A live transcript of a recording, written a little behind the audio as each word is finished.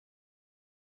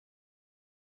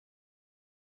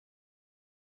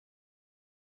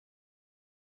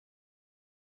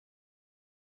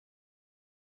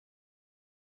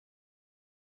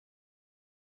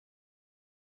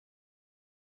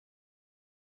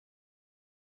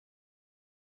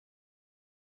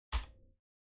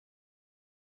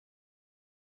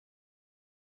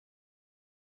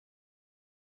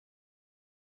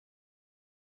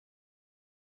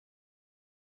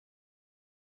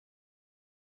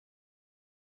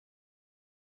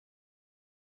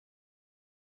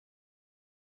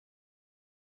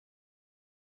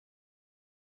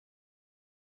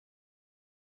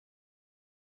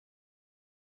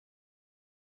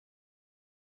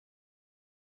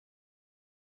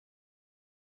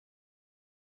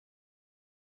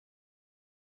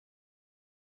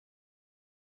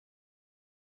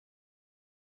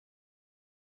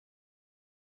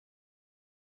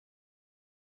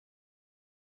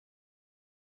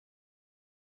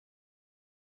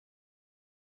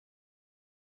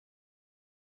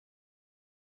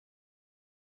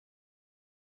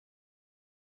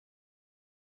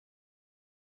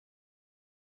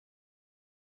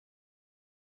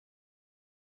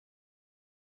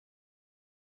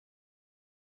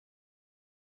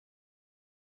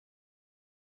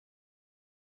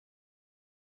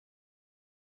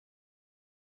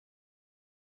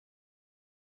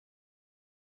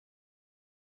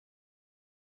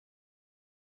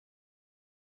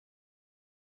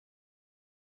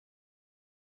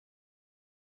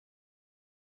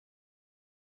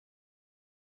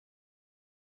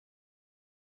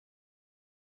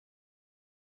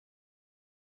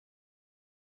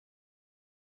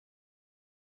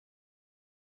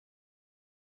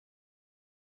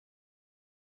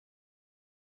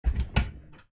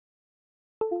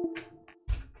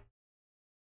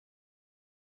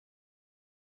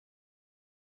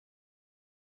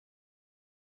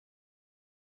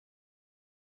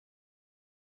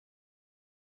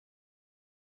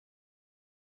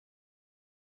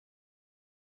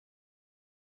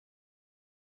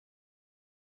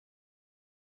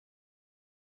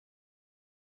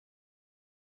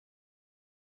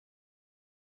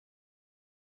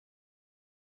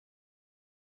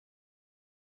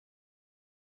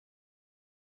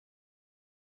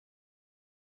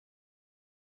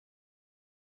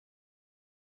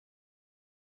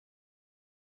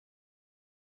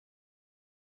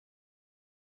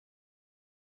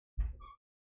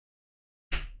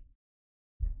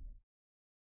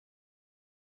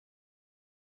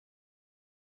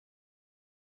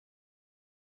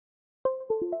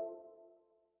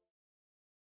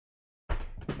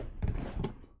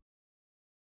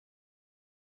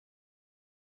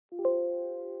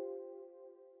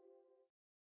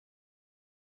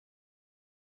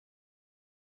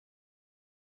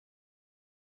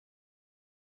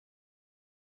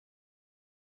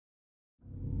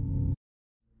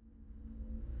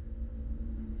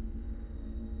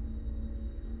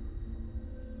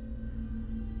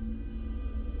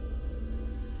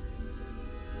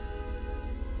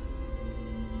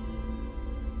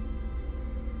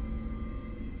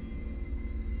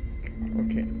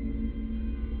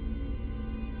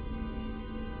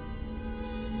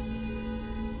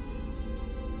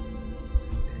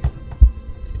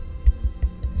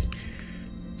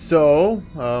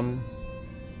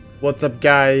What's up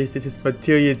guys, this is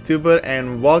Matthew YouTuber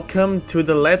and welcome to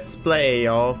the Let's Play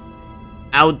of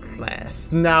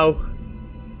Outlast. Now,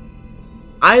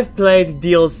 I've played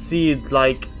DLC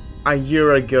like a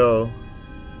year ago,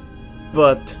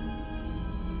 but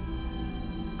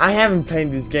I haven't played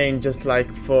this game just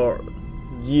like for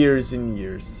years and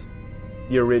years,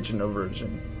 the original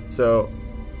version. So,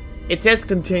 it says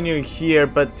continue here,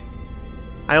 but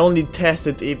I only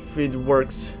tested if it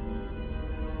works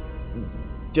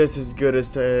just as good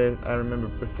as I remember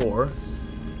before.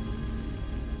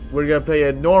 We're gonna play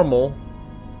a normal,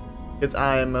 because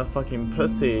I am a fucking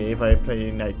pussy if I play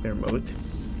in nightmare mode.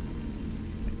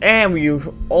 And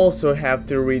you also have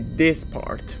to read this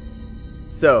part.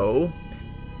 So,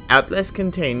 Outlast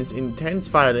contains intense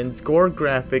violence, gore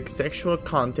graphics, sexual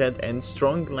content, and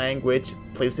strong language.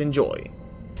 Please enjoy.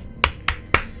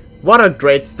 What a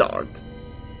great start.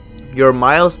 You're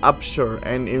Miles Upshur,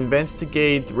 an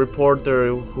investigate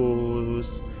reporter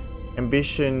whose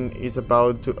ambition is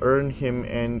about to earn him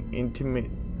an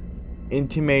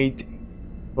intimate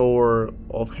tour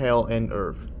of hell and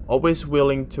earth. Always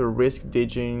willing to risk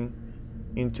digging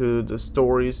into the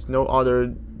stories no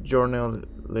other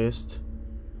journalist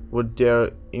would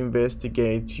dare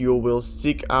investigate, you will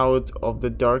seek out of the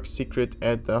dark secret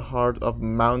at the heart of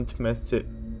Mount Massive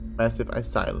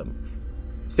Asylum.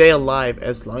 Stay alive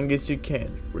as long as you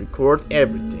can. Record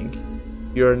everything.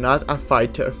 You're not a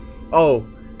fighter. Oh,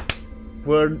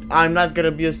 I'm not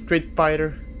gonna be a street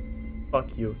fighter. Fuck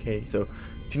you, okay? So,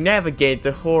 to navigate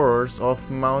the horrors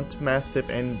of Mount Massive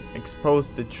and expose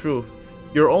the truth,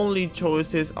 your only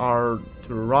choices are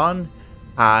to run,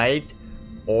 hide,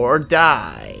 or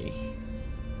die.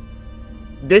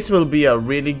 This will be a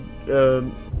really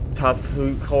tough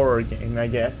horror game, I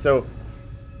guess. So,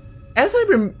 as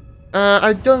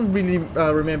I don't really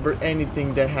remember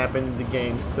anything that happened in the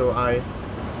game, so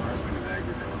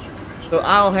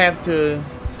I'll have to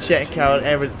check out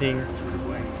everything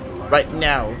right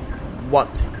now, what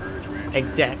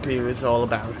exactly it was all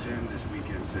about.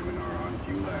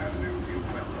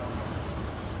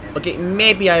 Okay,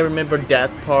 maybe I remember that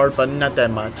part, but not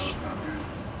that much.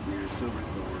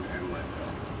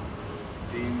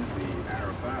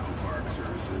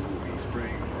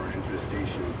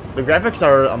 The graphics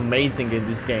are amazing in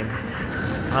this game.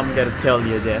 I'm gonna tell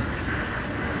you this.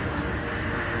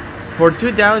 For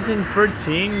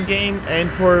 2013 game and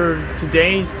for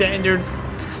today's standards,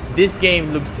 this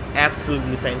game looks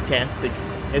absolutely fantastic,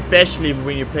 especially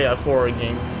when you play a horror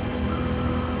game.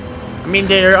 I mean,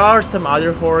 there are some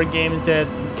other horror games that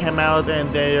come out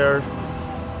and they are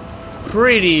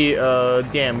pretty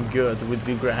damn good with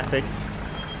the graphics.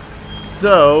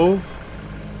 So,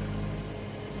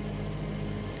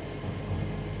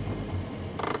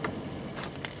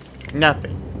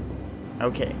 nothing.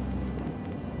 Okay.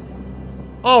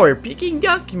 Oh, we're picking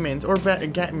document or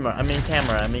camera. I mean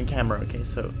camera. Okay,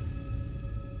 so.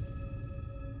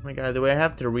 Oh my god, do I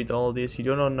have to read all this? You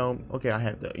don't know. Okay, I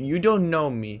have to. You don't know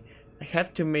me. I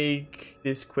have to make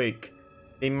this quick.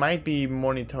 They might be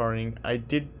monitoring. I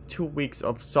did 2 weeks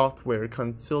of software.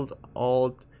 Consult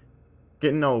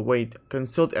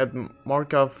at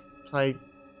Markov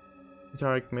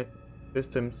Psychiatric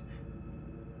Systems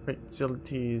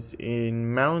facilities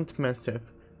in Mount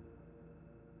Massive.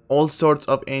 All sorts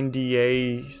of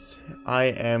NDAs I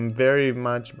am very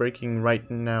much breaking right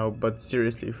now, but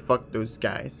seriously, fuck those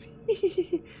guys.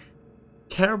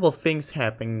 Terrible things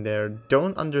happening there.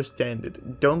 Don't understand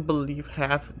it. Don't believe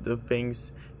half the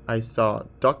things I saw.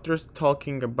 Doctors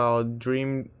talking about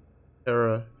dream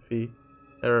therapy,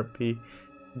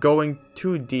 going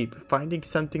too deep, finding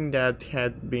something that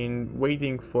had been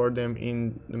waiting for them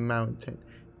in the mountain.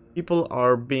 People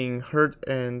are being hurt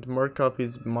and Markov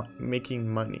is making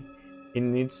money. It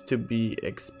needs to be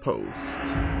exposed.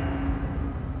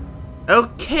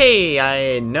 Okay, I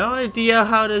had no idea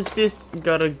how does this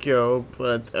gotta go,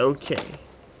 but okay.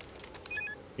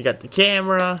 We got the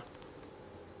camera.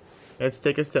 Let's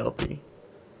take a selfie.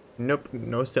 Nope,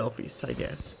 no selfies, I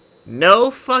guess.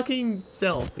 No fucking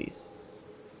selfies.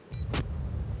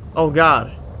 Oh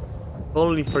god.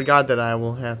 Totally forgot that I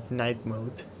will have night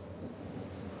mode.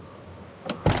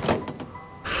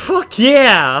 Fuck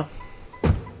yeah!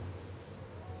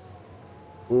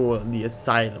 Oh, the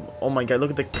asylum. Oh my god, look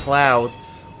at the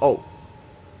clouds. Oh.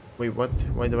 Wait, what?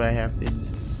 Why do I have this?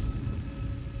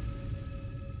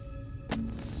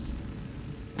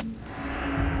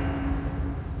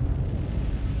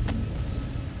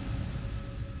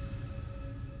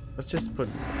 Let's just put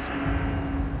this.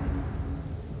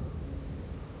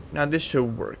 Now this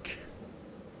should work.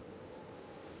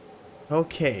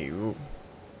 Okay.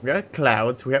 We have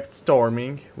clouds, we have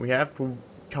storming, we have a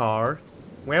car,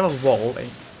 we have a wall,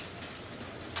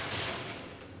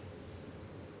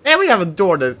 and we have a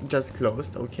door that just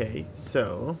closed. Okay,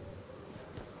 so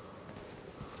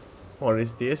what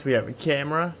is this? We have a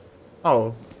camera.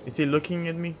 Oh, is he looking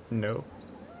at me? No.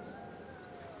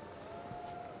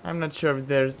 I'm not sure if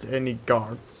there's any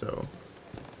guard, so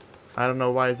I don't know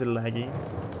why is it lagging.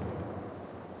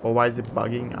 Or why is it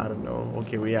bugging? I don't know.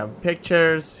 Okay, we have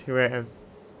pictures, we have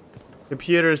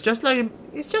computers, just like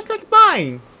it's just like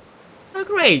mine. Oh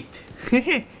great.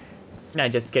 No,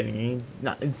 just kidding.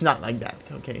 It's not like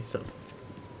that. Okay, so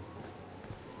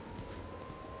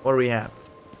what do we have?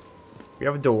 We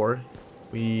have a door.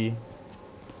 We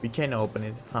can open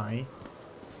it, fine.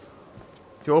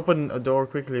 To open a door,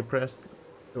 quickly press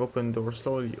to open door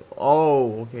slowly.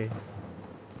 Oh, okay.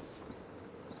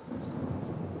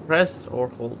 Press or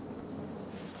hold.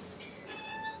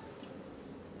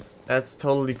 That's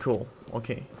totally cool.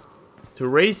 Okay. To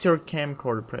raise your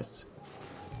camcorder, press.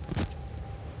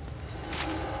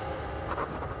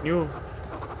 New.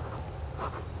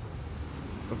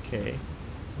 Okay.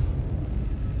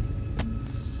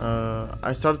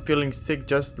 I start feeling sick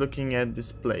just looking at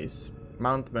this place.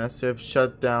 Mount Massive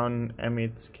shut down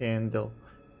amid scandal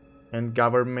and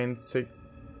government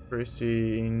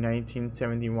secrecy in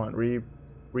 1971.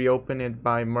 Reopened it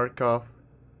by Markov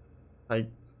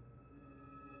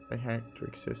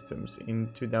psychiatric systems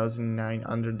in 2009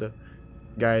 under the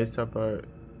guise of a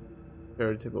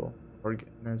charitable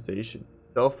organization.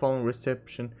 Cell phone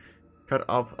reception cut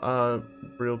off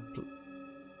brutal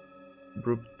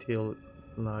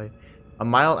lie. A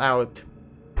mile out,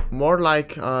 more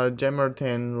like a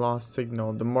Jemerton lost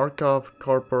signal. The Markov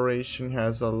Corporation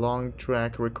has a long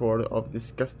track record of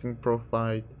disgusting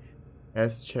profit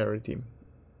as charity,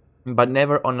 but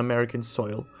never on American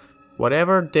soil.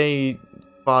 Whatever they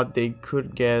thought they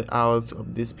could get out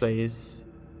of this place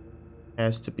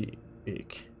has to be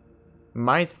big.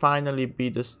 Might finally be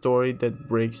the story that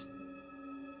breaks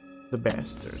the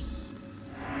bastards.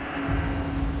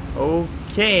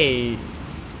 Okay.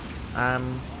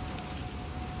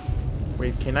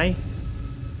 Wait, can I?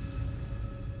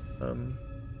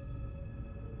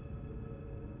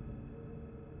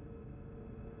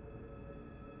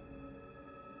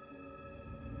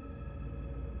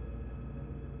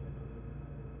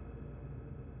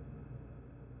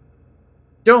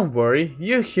 Don't worry,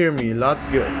 you hear me a lot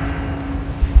good.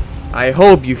 I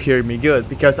hope you hear me good,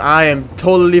 because I am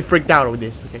totally freaked out with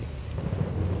this, okay?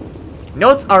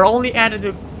 Notes are only added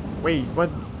to... Wait,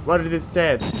 what did it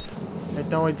say? I had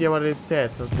no idea what it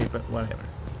said. Okay, but whatever.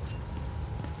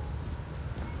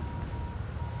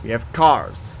 We have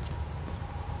cars.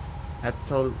 That's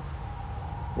total...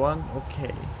 One,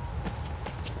 okay.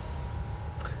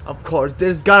 Of course,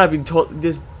 there's gotta be...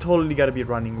 There's totally gotta be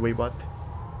running. Wait, what?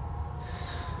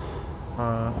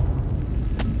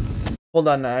 Hold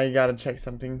on, I gotta check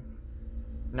something.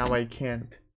 Now I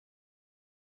can't.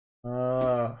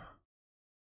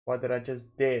 What did I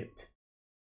just did?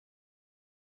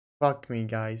 Fuck me,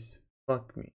 guys.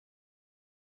 Fuck me.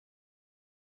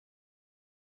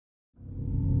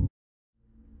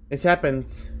 This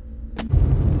happens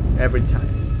every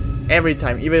time. Every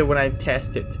time, even when I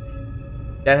test it.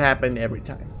 That happened every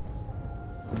time.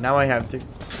 Now I have to...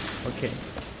 Okay.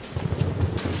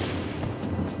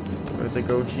 Where did they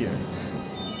go here?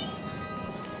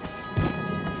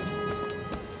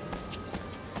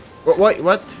 What?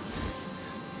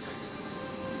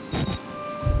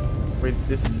 Wait, is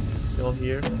this still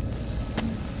here?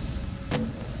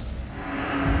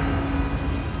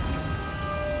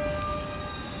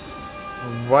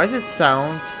 Why does it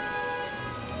sound?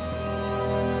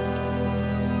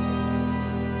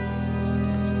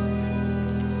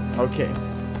 Okay.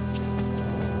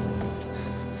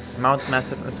 Mount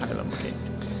Massive Asylum, okay.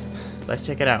 Let's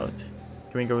check it out.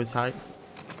 Can we go inside?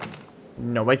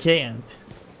 No, I can't.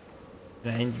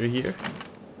 Can I enter here?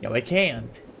 No, I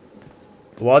can't.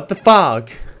 What the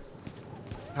fuck?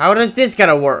 How does this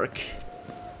gotta work?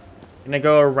 Can I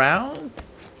go around?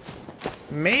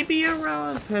 Maybe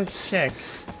around? Let's check.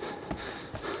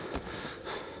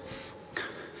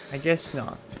 I guess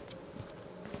not.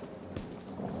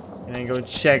 Can I go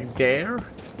check there?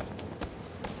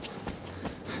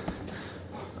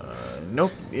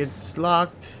 Nope, it's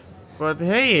locked. But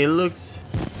hey, it looks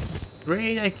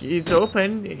great. It's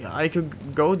open. I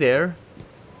could go there.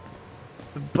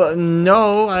 But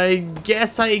no, I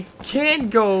guess I can't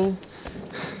go.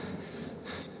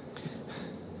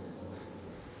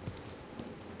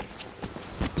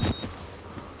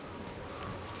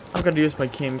 I'm gonna use my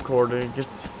camcorder.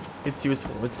 It's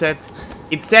useful. It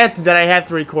said that I had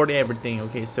to record everything.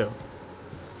 Okay, so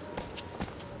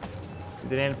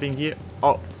there anything here?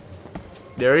 Oh,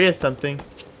 there is something.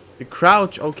 You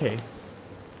crouch, okay.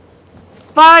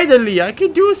 Finally, I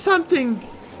can do something.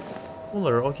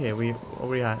 Cooler, okay, what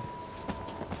we at?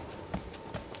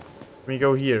 We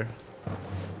go here.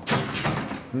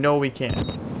 No, we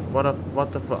can't. What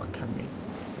the fuck? I mean,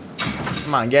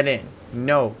 come on, get in.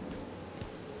 No.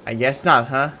 I guess not,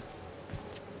 huh?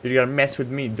 You're gonna mess with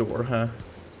me, door, huh?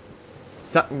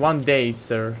 One day,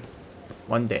 sir.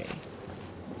 One day.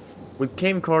 With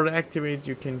camcorder activate,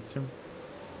 you can.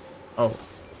 Oh.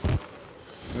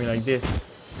 I mean, like this.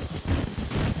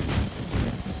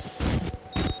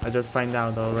 I just find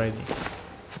out already.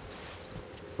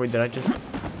 Wait, did I just?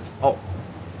 Oh.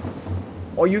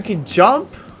 Oh, you can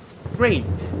jump? Great.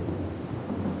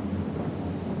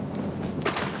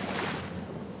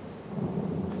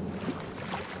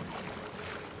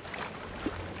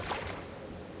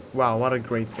 Wow, what a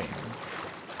great thing.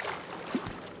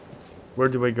 Where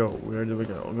do I go? Where do we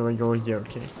go? I'm gonna go here,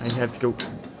 okay. I have to go.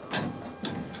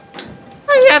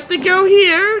 I have to go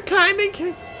here! Climbing.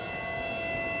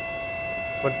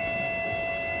 What?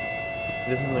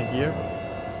 This one like here?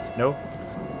 No?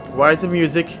 Why is the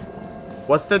music?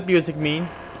 What's that music mean?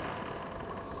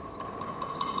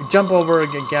 You jump over a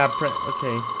gap.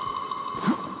 Okay.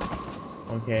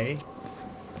 Okay.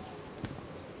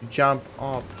 You jump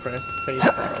up, press space.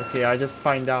 Okay, I just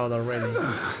find out already.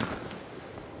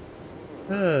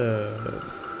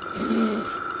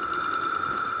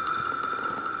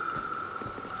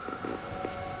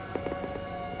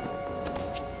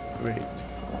 Great.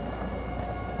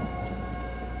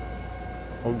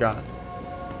 Oh god.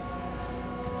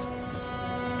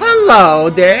 Hello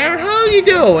there, how you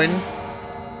doing?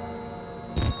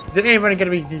 Is it anybody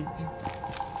gonna be?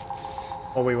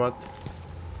 Oh wait, what?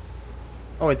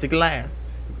 Oh, it's a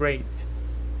glass. Great.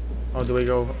 Oh, do we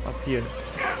go up here?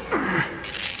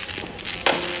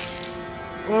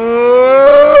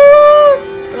 Oh,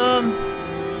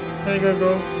 can I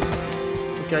go?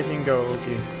 Okay, I can go.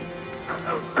 Okay.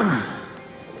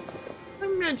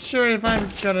 I'm not sure if I'm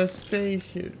gonna stay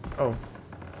here. Oh.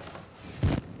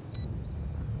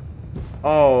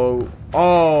 Oh.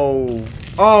 Oh.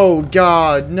 Oh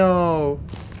God, no.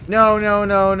 No, no,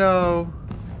 no, no.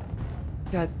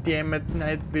 God damn it,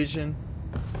 night vision.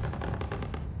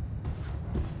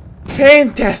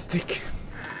 Fantastic.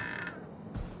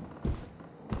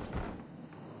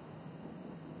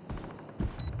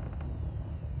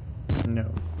 No.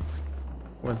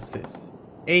 What's this?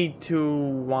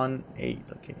 8218.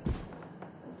 Okay.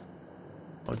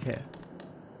 Okay.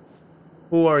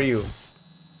 Who are you?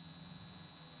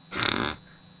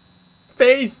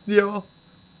 Face, yo.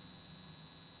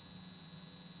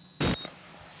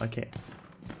 Okay.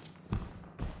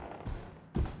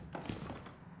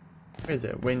 Where is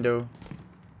it? Window.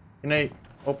 Can I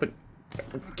open?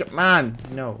 Come on!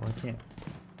 No, I can't.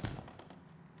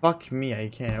 Fuck me, I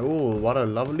can't. Oh, what a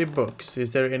lovely books.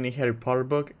 Is there any Harry Potter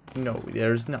book? No,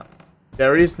 there's not.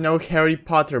 There is no Harry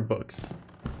Potter books.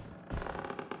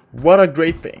 What a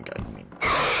great thing, I mean.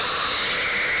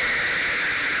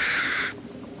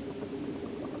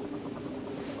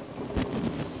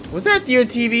 Was that you,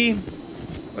 TV?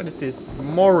 What is this?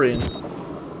 Maureen.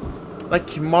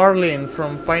 Like Marlin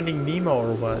from Finding Nemo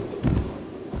or what?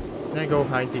 Can I go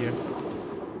hide here?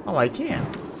 Oh, I can.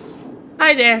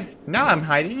 Hi there! Now I'm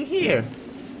hiding here.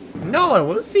 No one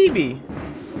will see me.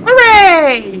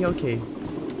 Hooray! Okay.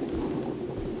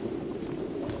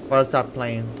 What's up,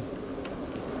 plane?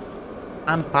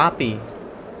 I'm Poppy.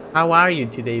 How are you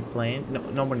today, plane?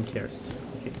 No one cares.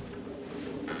 Okay.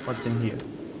 What's in here?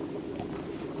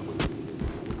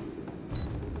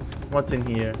 What's in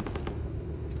here?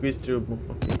 Squeeze through.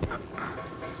 Okay.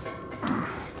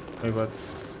 Wait, what?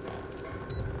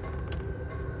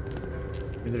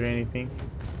 Is there anything?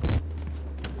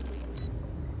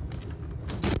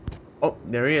 Oh,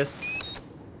 there he is.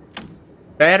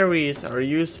 Batteries are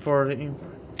used for the.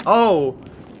 Oh!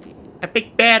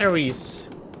 Epic batteries!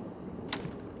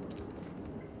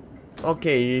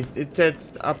 Okay, it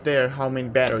says up there how many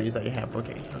batteries I have.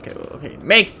 Okay, okay.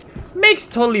 Makes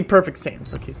totally perfect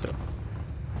sense. Okay, so.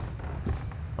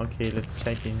 Okay, let's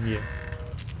check in here.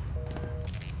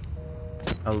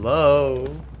 Hello?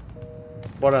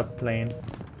 What up, plane?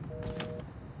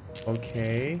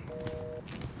 Okay.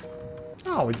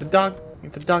 Oh, it's a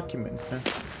document, huh?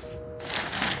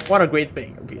 What a great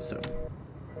thing. Okay, so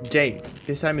J.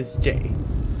 This time it's J.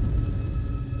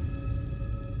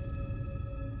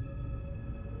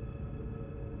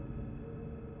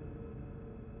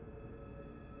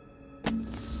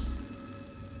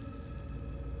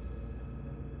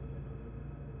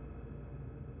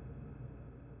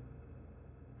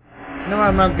 No,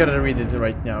 I'm not gonna read it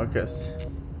right now, because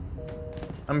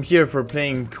I'm here for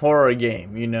playing horror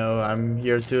game, you know. I'm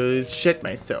here to shit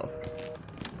myself.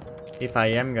 If I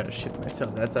am gonna shit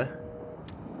myself, that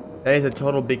is a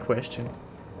total big question.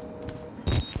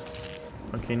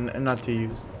 Okay, not to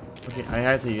use. Okay, I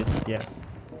had to use it, yeah.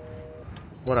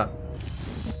 What up?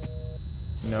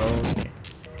 No, okay.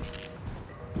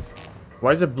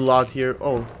 Why is there blood here?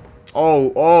 Oh,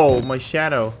 my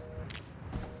shadow.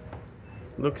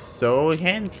 Looks so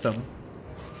handsome.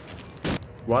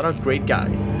 What a great guy.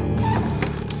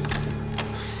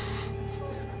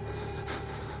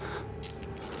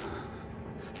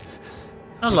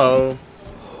 Hello.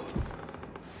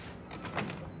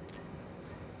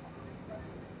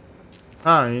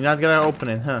 Huh, you're not gonna open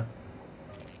it, huh?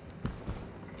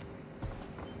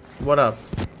 What up?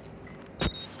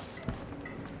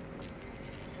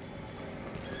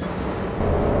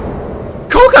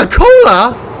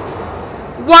 Coca-Cola?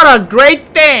 What a great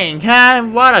thing, huh?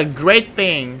 What a great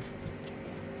thing.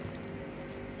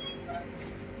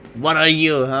 What are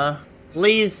you, huh?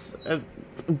 Please,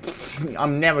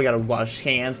 I'm never gonna wash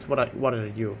hands. What are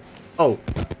you? Oh,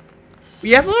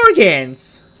 we have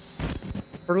organs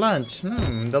for lunch.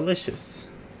 Delicious.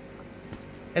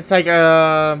 It's like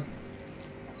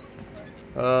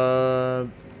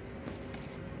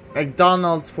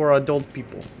McDonald's for adult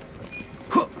people.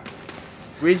 So.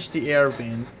 Reach the air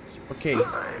vent. Okay.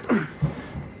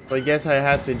 So I guess I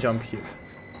had to jump here.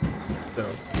 So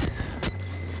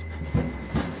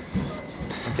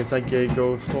I guess I can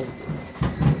go forward.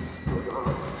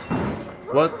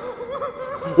 What?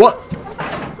 What?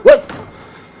 What?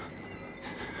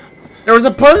 There was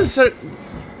a person.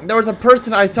 There was a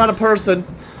person. I saw the person.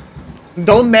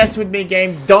 Don't mess with me,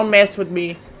 game. Don't mess with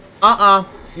me.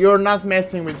 You're not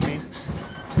messing with me.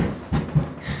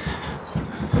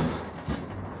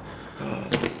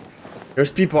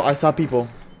 There's people. I saw people.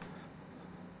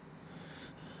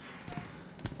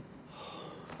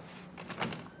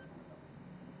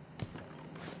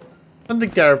 Something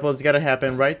terrible is gonna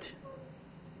happen, right?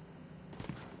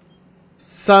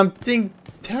 Something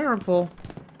terrible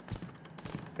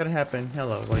gonna happen.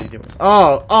 Hello, what are you doing?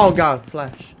 Oh god,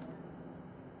 flash.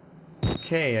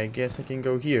 Okay, I guess I can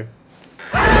go here.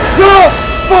 No!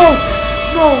 Oh!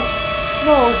 No!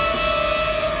 No!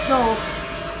 No!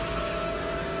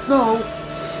 No!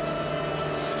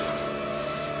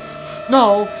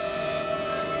 No!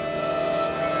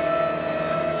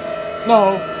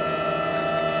 No!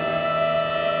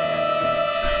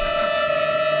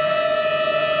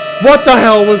 What the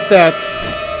hell was that?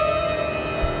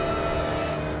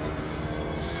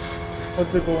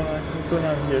 What's going on? What's going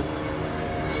on here?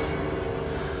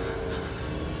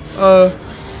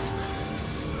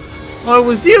 Oh, it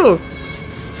was you!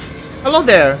 Hello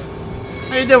there!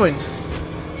 How you doing?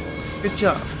 Good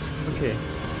job. Okay.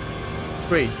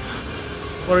 Great.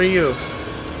 What are you?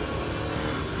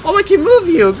 Oh, I can move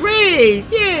you! Great!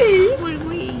 Yay!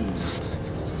 Wee.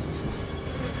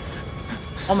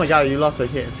 Oh my god, you lost a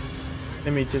hit.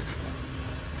 Let me just...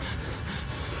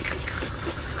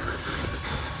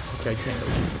 Okay, I can't.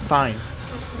 Fine.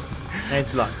 Nice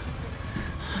block.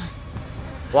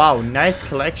 Wow, nice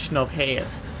collection of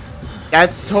heads.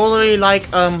 That's totally like,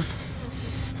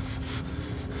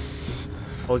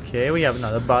 Okay, we have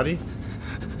another body.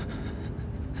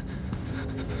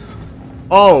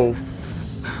 Oh.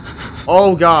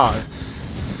 Oh god.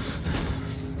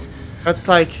 That's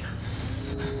like...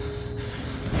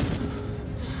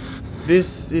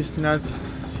 This is not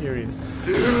serious.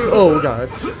 Oh god.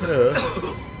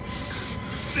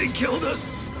 They killed us.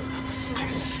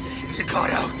 You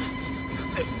got out.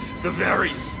 The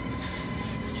variants.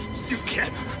 You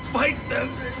can't fight them.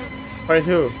 Fight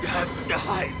who? You have to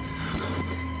hide.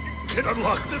 You can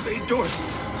unlock the main doors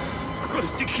from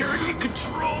security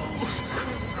control.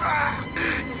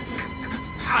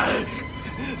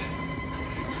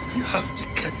 You have to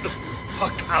get the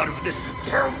fuck out of this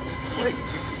terrible place.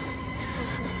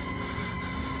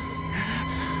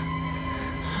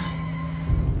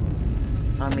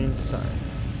 I'm inside.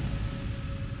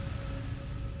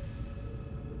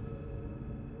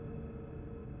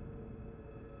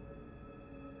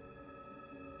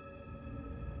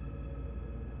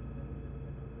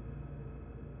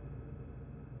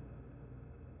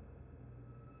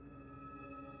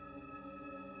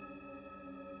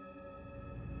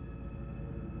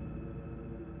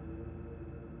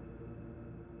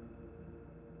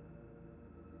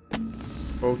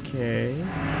 Okay.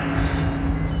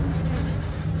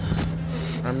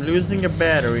 I'm losing a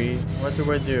battery. What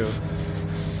do I do?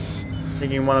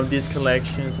 Taking one of these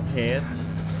collections of heads.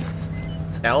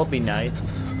 That'll be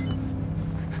nice.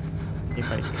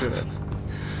 If I could.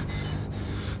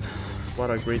 What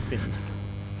a great thing.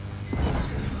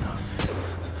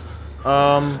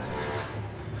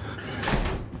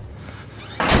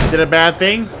 Is it a bad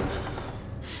thing?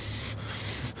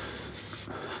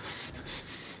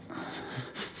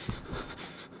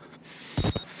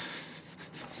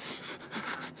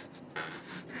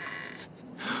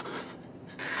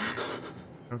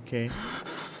 Okay.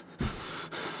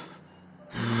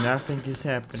 Nothing is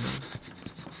happening.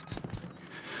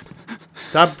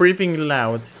 Stop breathing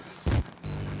loud.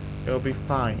 It'll be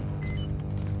fine.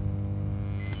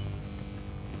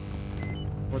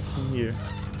 What's in here?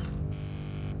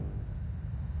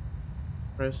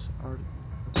 Press R.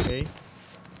 Okay.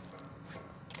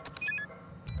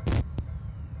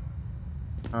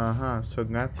 So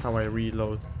that's how I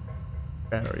reload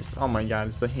batteries. Oh my god,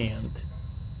 it's a hand.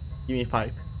 Give me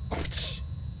 5.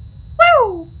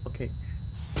 Woo! Okay.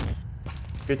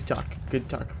 Good talk. Good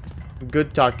talk.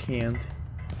 Good talk, hand.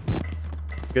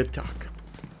 Good talk.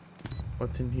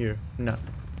 What's in here? No.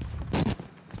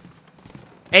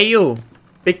 Hey you!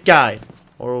 Big guy!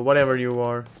 Or whatever you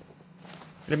are.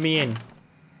 Let me in.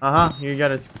 You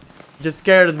just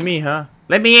scared of me, huh?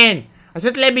 Let me in! I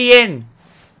said let me in!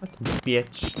 What the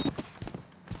bitch?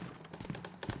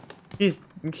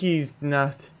 He's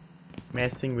not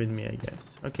messing with me, I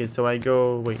guess. Okay, so I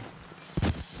go... Wait.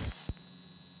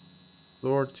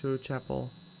 Lord to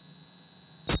chapel.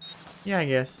 Yeah, I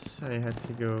guess I had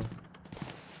to go.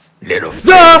 Little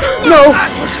No! No!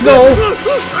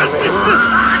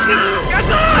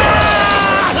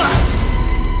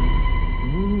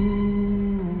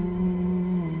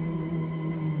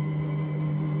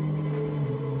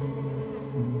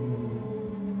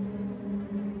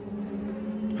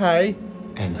 Hi.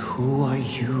 And who are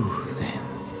you then?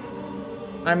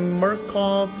 I'm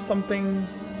Murkoff something.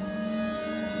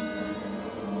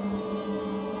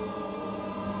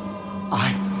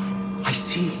 I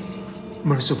see.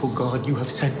 Merciful God, you have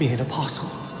sent me an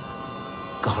apostle.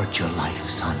 Guard your life,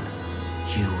 son.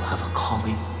 You have a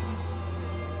calling.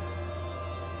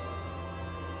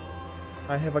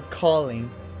 I have a calling.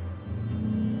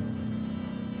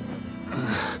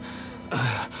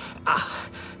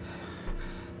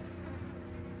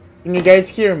 Can you guys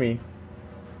hear me?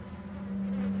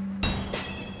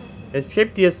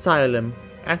 Escape the asylum.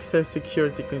 Access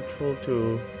security control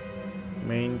to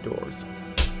main doors.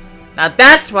 Now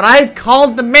that's what I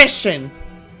called the mission!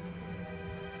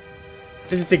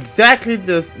 This is exactly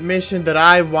the mission that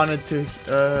I wanted to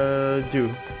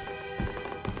do.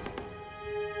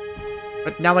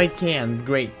 But now I can.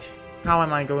 Great. How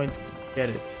am I going to get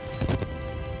it?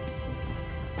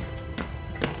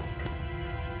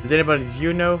 Does anybody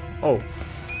you know? Oh.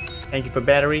 Thank you for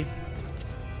battery.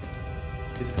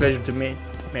 It's a pleasure to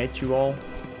meet you all.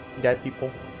 Dead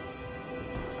people.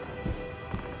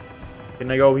 Can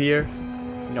I go here?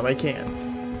 No, I can't.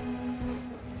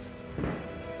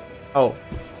 Oh.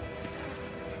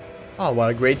 Oh,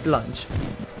 what a great lunch.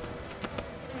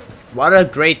 What a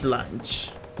great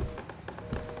lunch.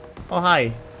 Oh,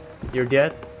 hi. You're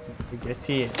dead? I guess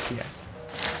he is, yeah.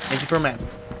 Thank you for map.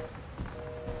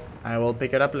 I will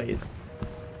pick it up later.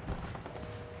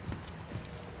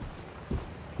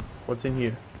 What's in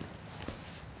here?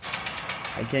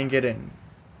 I can't get in.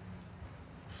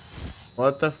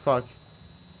 What the fuck?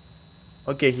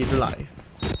 Okay, he's alive.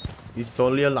 He's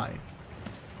totally alive.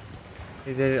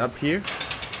 Is it up here?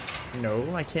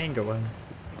 No, I can't go in.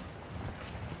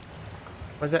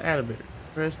 What's that elevator?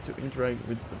 Press to interact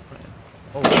with the plan.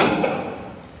 Oh.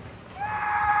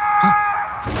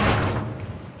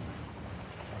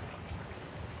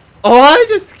 Oh, I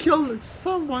just killed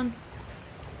someone.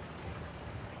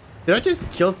 Did I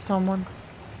just kill someone?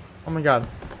 Oh my god.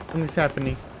 Something's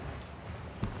happening.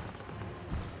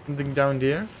 Something down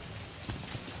there?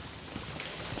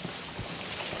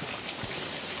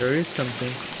 There is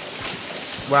something.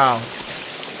 Wow.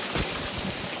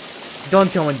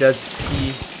 Don't tell me that's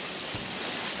pee.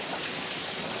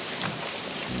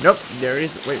 Nope, there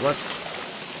is. Wait, what?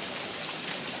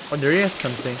 Oh, there is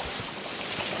something.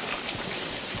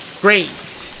 Great.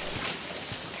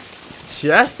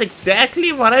 Just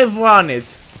exactly what I wanted.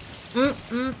 I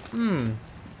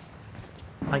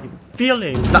can feel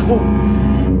it.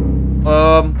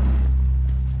 Oh.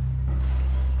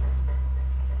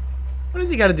 What does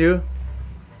he gotta do?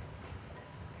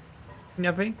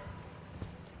 Nothing.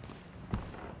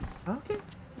 Okay.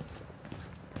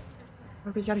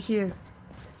 What do we got here?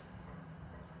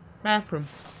 Bathroom.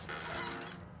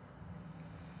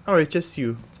 Oh, it's just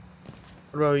you.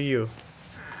 What about you?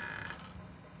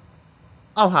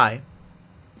 Oh, hi.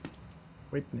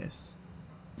 Witness.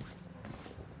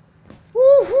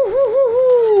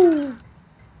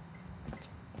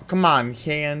 Come on,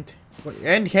 hand.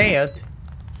 And head.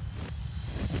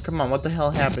 Come on, what the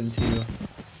hell happened to you?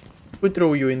 Who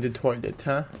threw you in the toilet,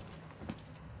 huh?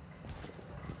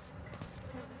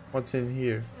 What's in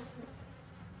here?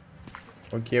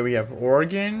 Okay, we have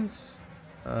organs.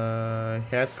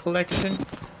 Head collection.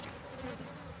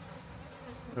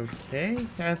 Okay,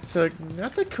 that's a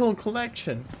cool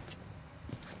collection.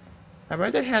 I'd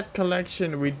rather have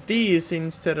collection with these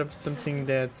instead of something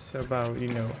that's about, you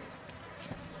know,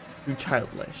 too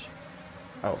childish.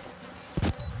 Oh.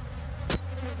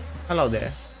 Hello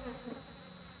there.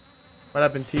 What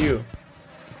happened to you?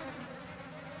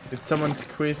 Did someone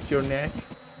squeeze your neck?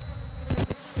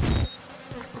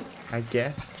 I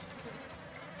guess.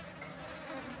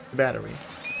 The battery.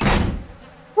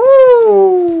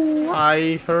 Woo!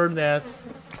 I heard that.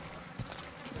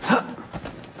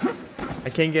 I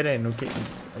can't get in, okay.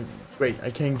 Wait, I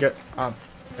can't get up.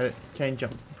 I can't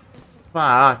jump.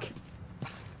 Fuck.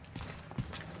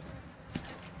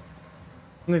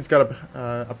 Something's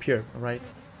gotta appear, alright?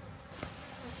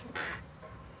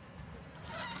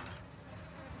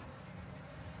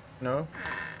 No?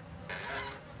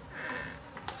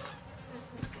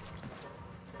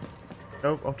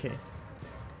 Nope, okay.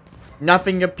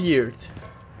 Nothing appeared.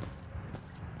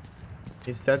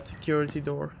 Is that security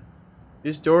door?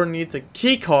 This door needs a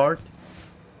key card.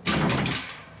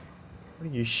 Are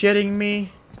you shitting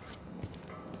me?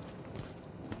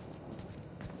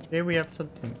 Here we have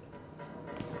something.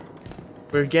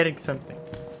 We're getting something.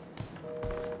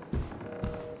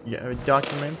 Yeah,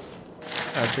 documents.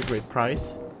 That's a great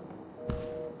price.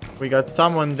 We got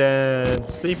someone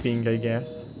that's sleeping, I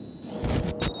guess.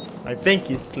 I think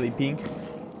he's sleeping.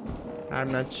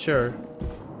 I'm not sure.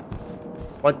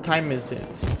 What time is it?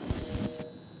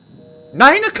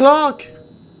 9 o'clock!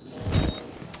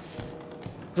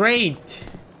 Great!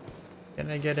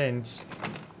 Can I get in?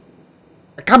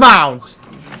 Come on!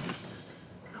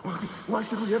 Why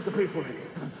should we have to pay for it?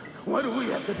 Why do we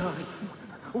have to die?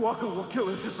 Walker will kill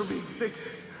us just for being sick.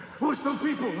 We're some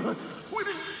people. We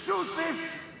didn't choose this.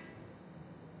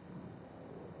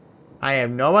 I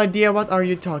have no idea what are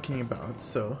you talking about,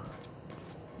 so...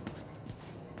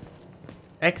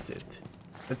 Exit.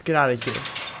 Let's get out of here.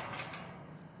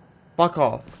 Fuck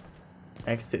off.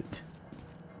 Exit.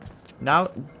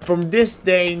 Now, from this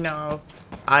day now,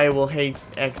 I will hate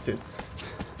exits.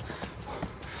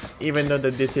 Even though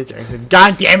that this is exits.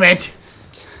 God damn it!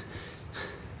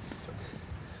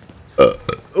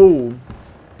 Oh.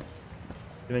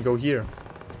 Can I go here?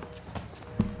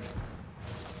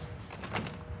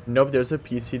 Nope, there's a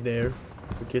PC there.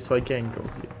 Okay, so I can't go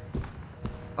here.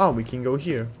 Oh, we can go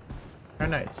here. How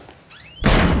nice.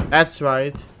 That's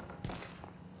right.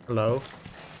 Hello.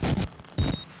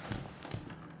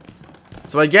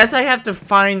 So I guess I have to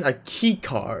find a key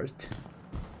card.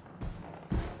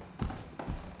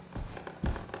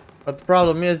 But the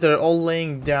problem is they're all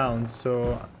laying down,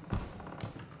 so...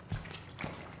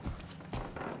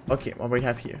 Okay, what do we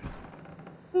have here?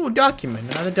 Ooh, document,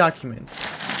 another document.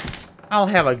 I'll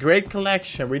have a great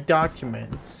collection with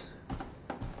documents.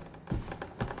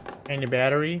 Any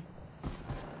battery?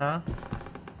 Huh?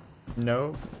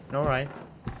 No? Alright.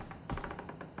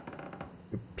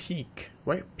 You peek.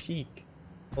 Why peek?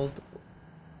 Hold.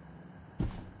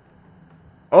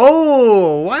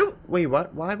 Oh! Why? Wait,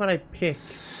 what? Why would I pick?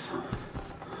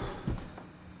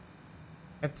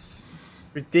 That's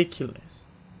ridiculous.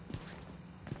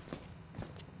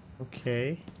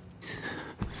 Okay.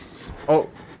 Oh.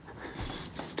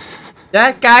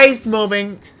 That guy's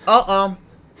moving. Uh-oh.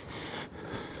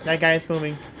 That guy's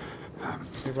moving.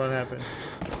 What happened?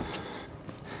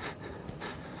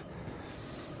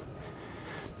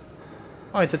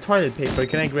 Oh, it's a toilet paper.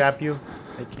 Can I grab you?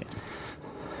 I can't.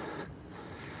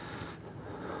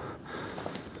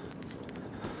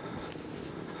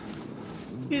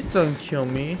 Please don't kill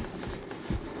me.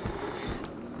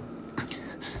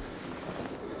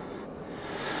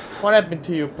 What happened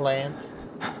to you, plant?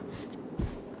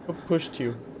 Who pushed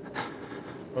you?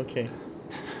 Okay.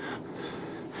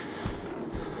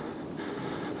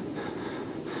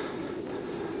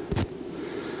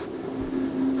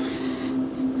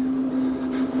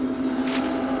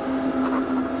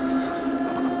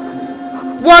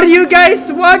 What are you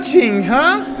guys watching,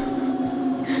 huh?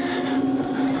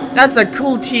 That's a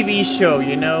cool TV show,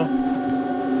 you know?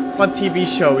 What TV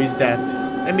show is that?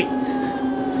 Let me...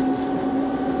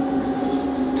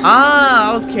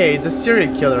 Ah, okay, the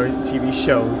serial killer TV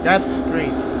show. That's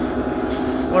great.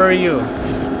 What are you?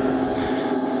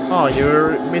 Oh,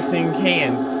 you're missing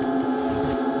hands.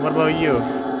 What about you?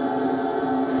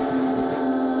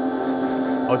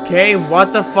 Okay,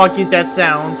 what the fuck is that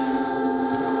sound?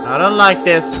 I don't like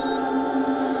this.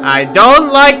 I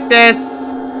don't like this.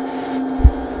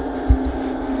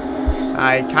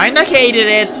 I kinda hated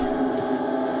it.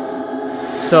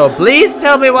 So please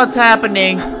tell me what's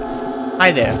happening.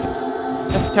 Hi there.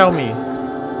 Just tell me.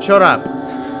 Shut up.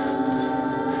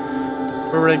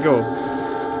 Where would I go?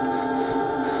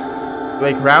 Do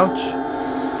I crouch?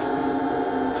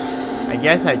 I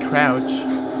guess I crouch.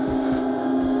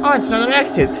 Oh, it's another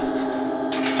exit.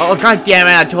 Oh, god damn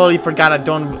it. I totally forgot I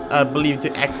don't believe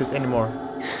to exits anymore.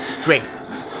 Great.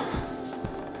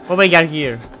 What we got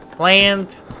here?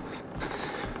 Plant.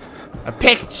 A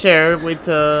picture with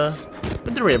the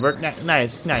river.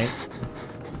 Nice, nice.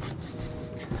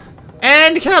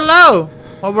 And hello!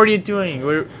 What were you doing?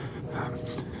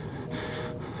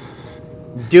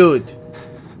 Dude,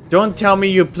 don't tell me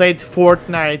you played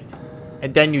Fortnite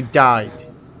and then you died.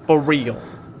 For real.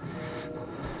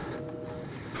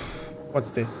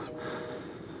 What's this?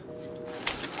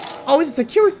 Oh, it's a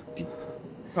security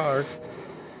card.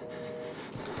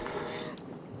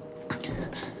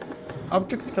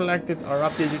 Objects collected are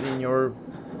updated in your...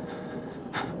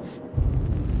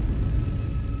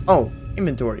 Oh,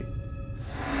 inventory.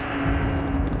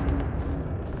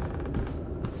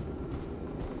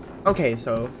 Okay,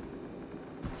 so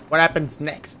what happens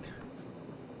next?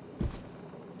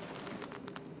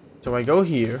 So I go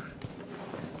here.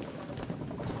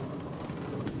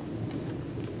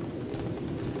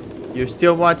 You're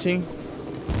still watching?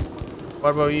 What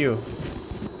about you?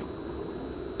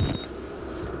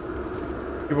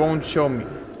 You won't show me.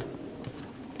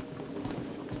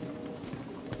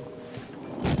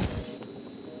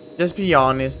 Just be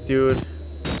honest, dude.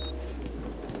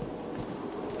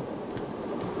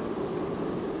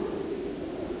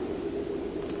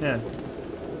 Yeah.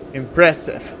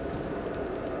 Impressive.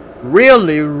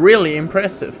 Really, really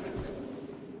impressive.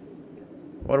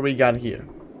 What do we got here?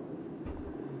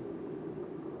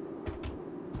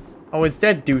 Oh, it's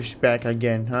that douchebag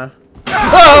again, huh?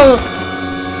 Oh!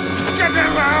 Get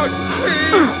them out!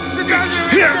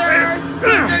 Please!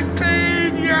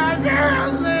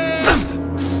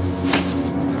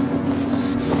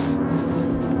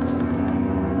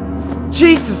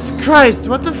 Jesus Christ,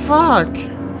 what the fuck?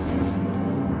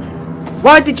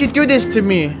 Why did you do this to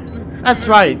me? That's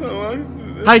right.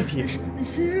 Hide here.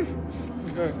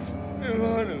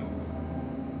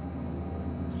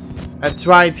 That's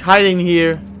right, hiding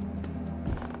here.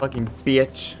 Fucking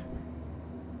bitch.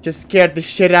 Just scared the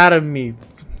shit out of me.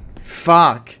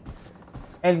 Fuck.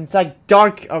 And it's like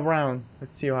dark around.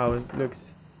 Let's see how it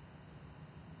looks.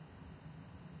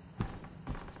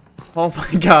 Oh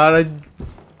my god.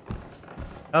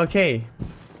 Okay.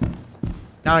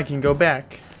 Now I can go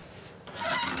back.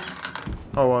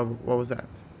 Oh, what was that?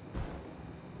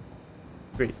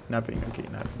 Great, nothing. Okay,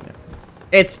 nothing.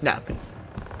 It's nothing.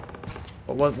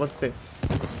 What's this?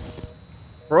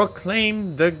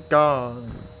 Proclaim the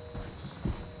gods.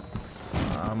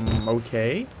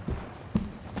 Okay.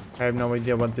 I have no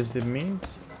idea what this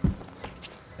means.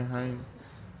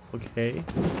 Okay.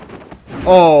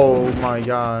 Oh my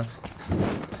god.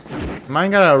 Am I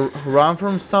gonna run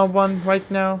from someone right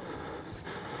now?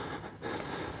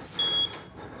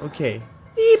 Okay.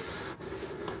 Beep.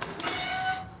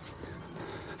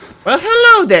 Well,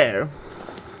 hello there.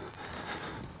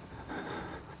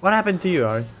 What happened to you,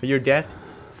 Are you dead?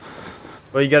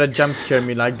 Well, you gotta jump scare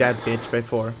me like that bitch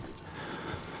before.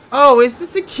 Oh, it's the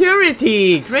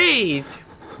security! Great!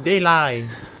 They lie.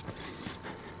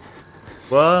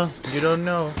 Well, you don't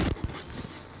know.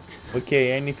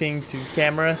 Okay, anything to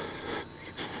cameras?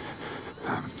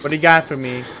 What do you got for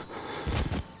me?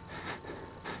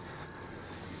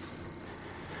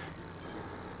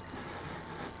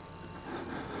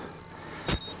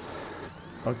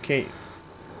 Okay.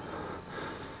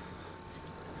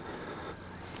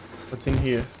 What's in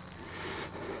here?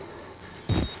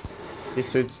 Okay,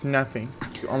 so it's nothing.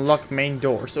 You unlock main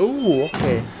doors. Oh,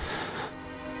 okay.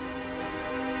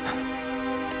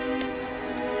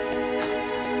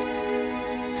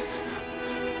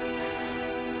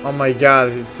 Oh my god,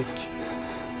 it's like...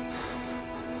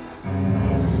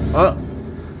 Oh.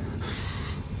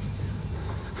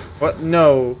 What?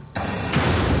 No.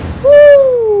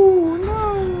 Woo!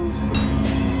 No.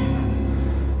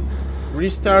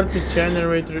 Restart the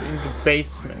generator in the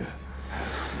basement.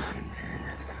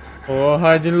 Oh,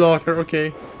 hiding locker,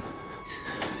 okay.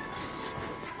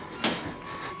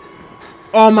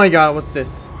 Oh my god, what's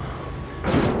this?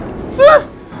 Ah!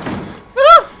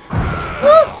 Ah!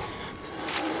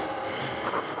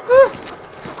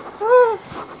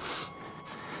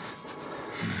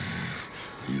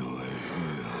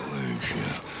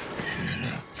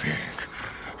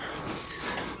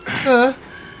 Ah!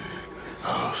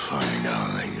 I'll find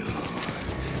out later.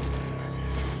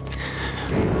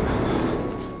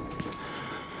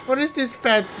 What is this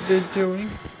fat dude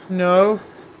doing? No.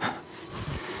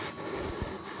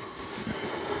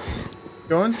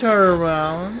 Don't turn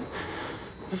around.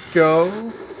 Let's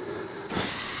go.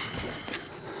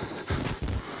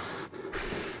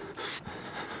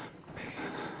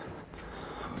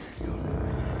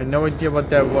 I had no idea what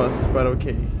that was, but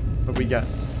okay. What we got?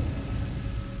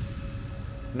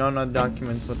 No, not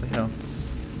documents. What the hell?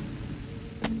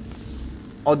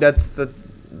 Oh, that's the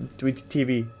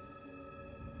TV.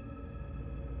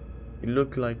 You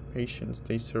look like patients.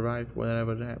 They survived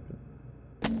whatever happened.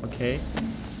 Okay.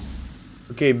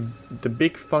 Okay, the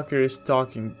big fucker is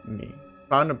stalking me.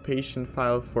 Found a patient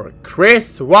file for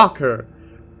Chris Walker.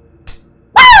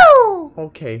 Woo!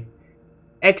 Okay.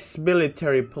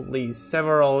 Ex-military police.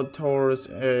 Several tours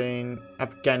in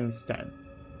Afghanistan.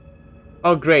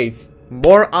 Oh, great.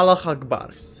 More Allah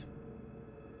Akbars.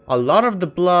 A lot of the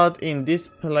blood in this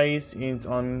place is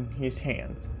on his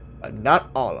hands, but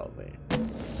not all of it.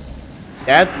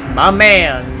 That's my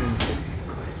man.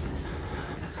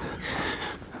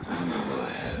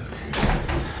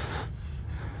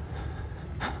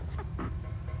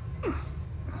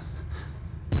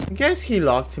 I guess he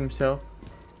locked himself.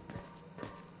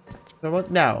 So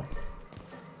what now?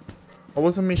 What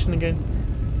was the mission again?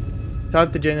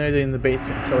 Start the generator in the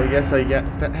basement. So I guess I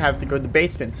have to go to the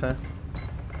basement, huh?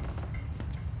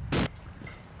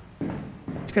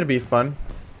 It's gonna be fun.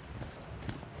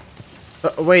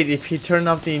 Wait, if he turned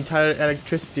off the entire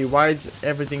electricity, why is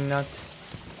everything not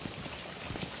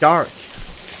dark?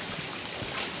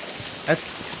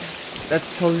 That's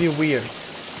totally weird.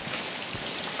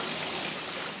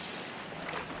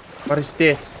 What is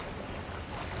this?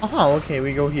 Oh, okay,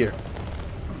 we go here.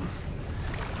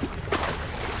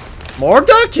 More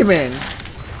documents!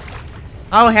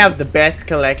 I'll have the best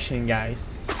collection,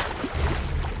 guys.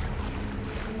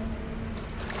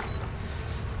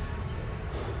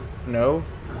 No.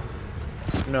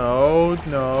 No,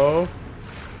 no.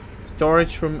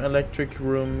 Storage room, electric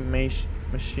room,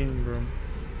 machine room.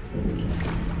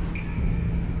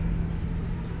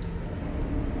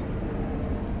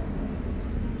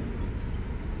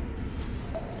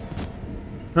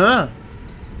 Huh?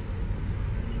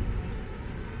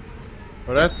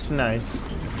 Well, that's nice.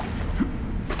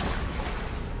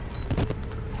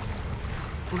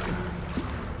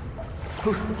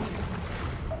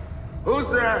 Who's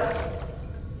there?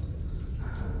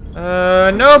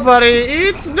 Nobody.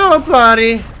 It's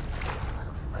nobody.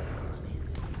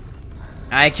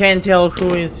 I can't tell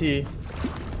who is he.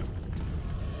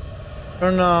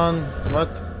 Turn on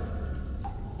what?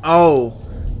 Oh,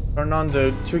 turn on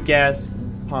the 2 gas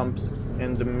pumps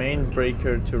and the main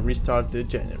breaker to restart the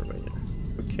generator.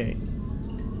 Okay.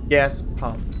 Gas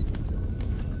pump.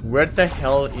 Where the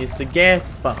hell is the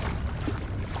gas pump?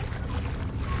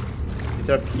 Is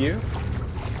it up here?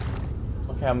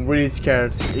 Okay, I'm really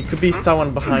scared. It could be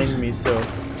someone behind me, so.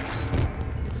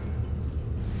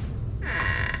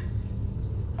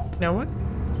 Now what?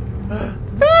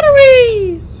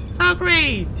 Batteries! How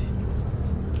great!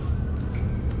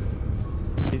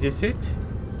 Is this it?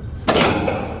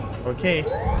 Okay.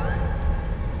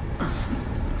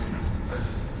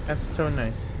 That's so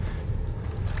nice.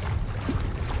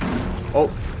 Oh.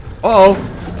 Uh-oh.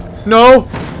 No!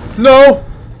 No!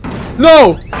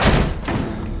 No!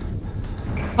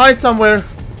 Hide somewhere.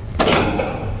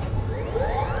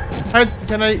 Hide.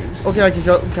 Can I? Okay, I can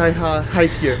go. Can I hide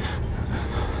here?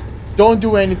 Don't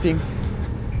do anything.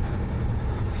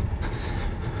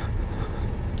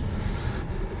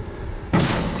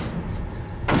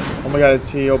 Oh my god, it's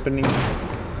he opening.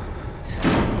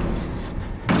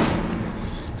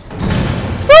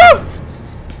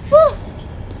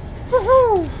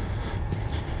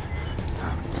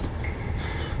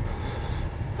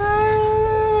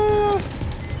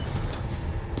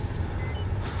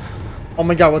 Oh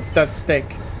my god, what's that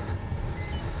stick?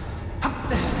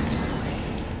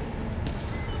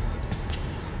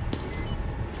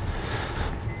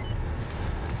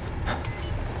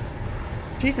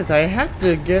 Jesus, I have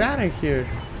to get out of here.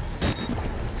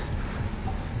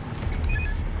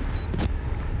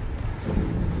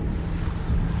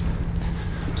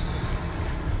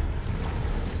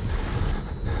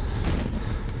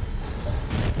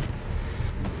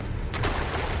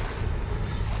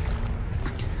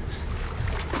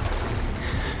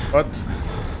 What?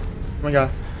 Oh my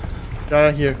god. Get out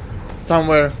of here.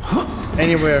 Somewhere.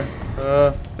 Anywhere.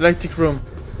 Electric room.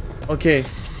 Okay.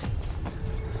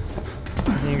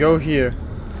 You can go here.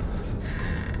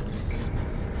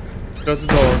 Close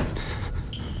the door.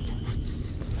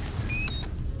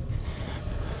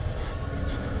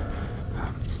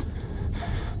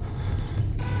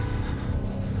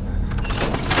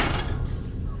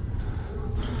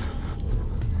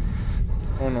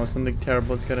 no, something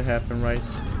terrible is gonna happen, right?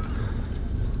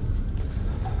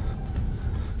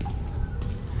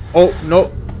 Oh,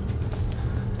 no!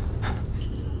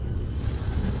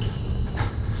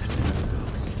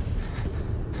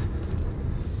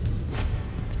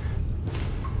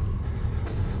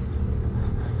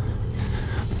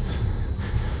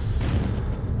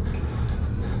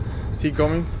 Is he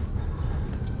going?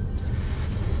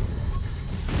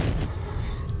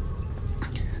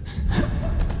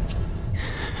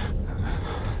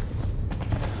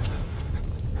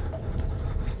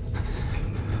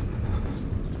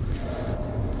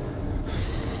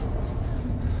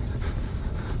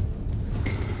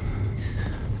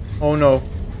 Oh no.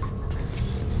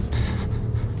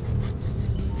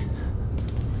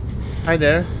 Hi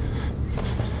there.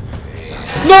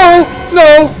 No!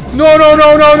 No! No, no,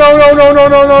 no, no, no, no, no, no,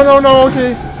 no, no, no, no,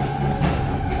 okay.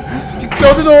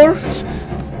 Close the door.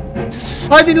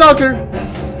 Hide in locker.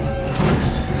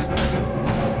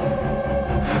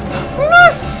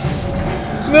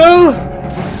 No!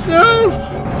 No!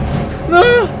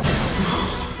 No!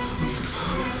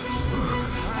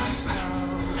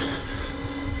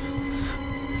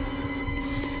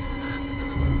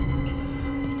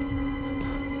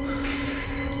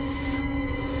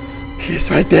 He's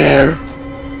right there.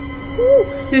 Ooh,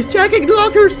 he's checking the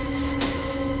lockers.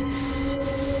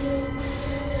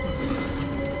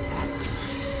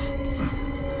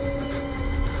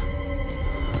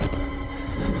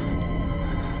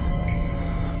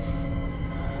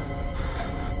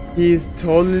 He's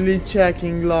totally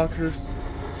checking lockers.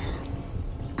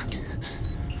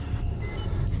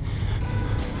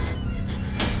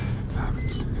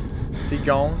 Is he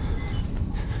gone?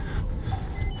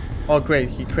 Oh great,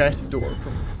 he crashed the door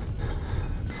from...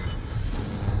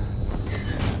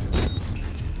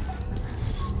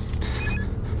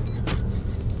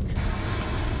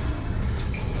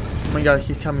 Oh my god,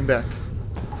 he's coming back.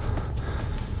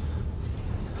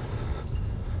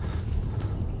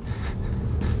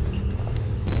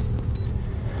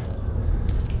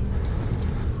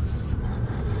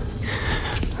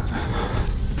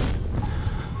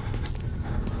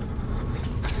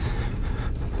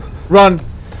 Run!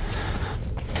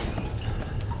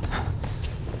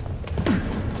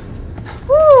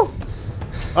 Woo!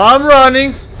 I'm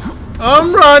running!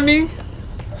 I'm running!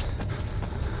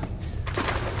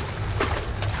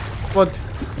 What?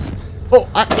 Oh,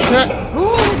 can I...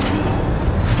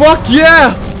 Fuck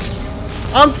yeah!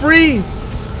 I'm free!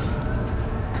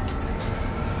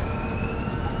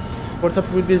 What's up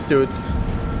with this dude?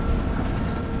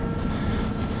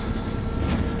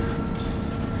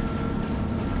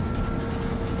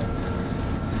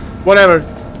 Whatever.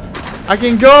 I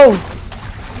can go!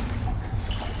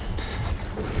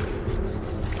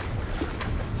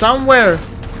 Somewhere!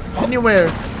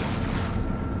 Anywhere!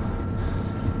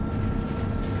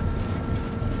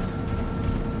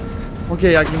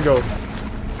 Okay, I can go.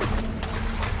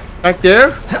 Back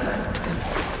there?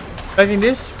 Back in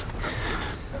this?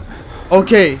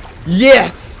 Okay.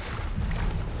 Yes!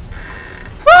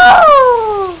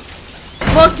 Woo!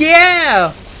 Fuck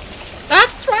yeah!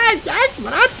 That's right! That's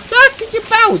what I'm talking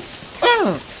about!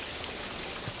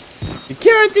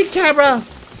 Security camera!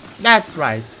 That's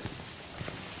right.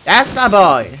 That's my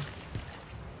boy.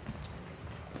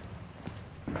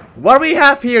 What do we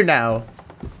have here now?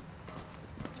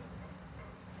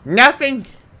 Nothing.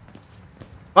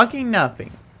 Fucking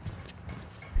nothing.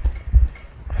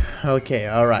 Okay,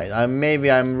 alright.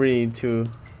 Maybe I'm really too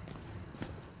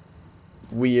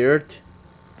weird.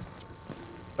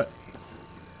 But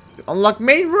unlock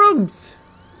main rooms.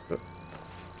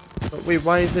 But wait,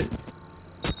 why is it?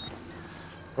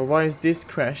 Or why is this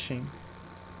crashing?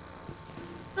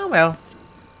 Oh well.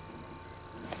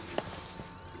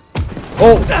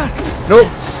 Oh no!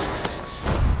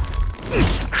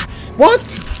 What?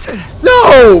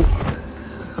 No!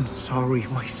 I'm sorry,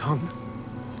 my son.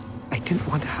 I didn't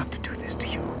want to have to do this to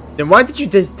you. Then why did you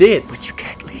just did? But you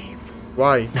can't leave.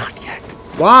 Why? Not yet.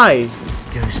 Why?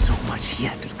 There's so much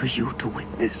yet for you to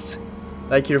witness.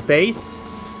 Like your face?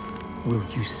 Will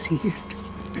you see it?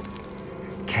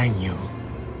 Can you?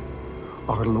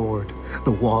 Our Lord,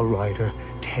 the Wall Rider,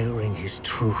 tearing his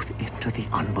truth into the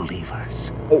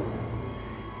unbelievers. Oh.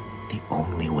 The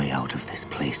only way out of this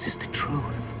place is the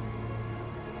truth.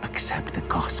 Accept the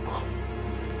gospel,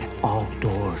 and all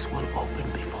doors will open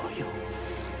before you.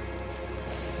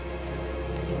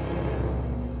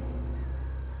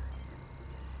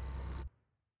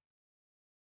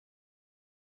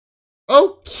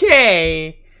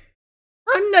 Okay.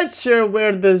 I'm not sure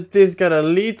where this gonna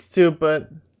lead to,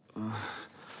 but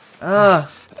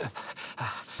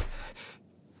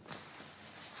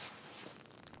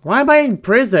Why am I in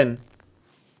prison?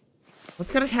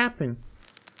 What's gonna happen?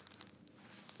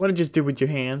 What did you just do with your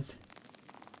hand?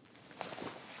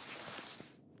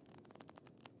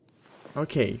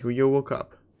 Okay, you woke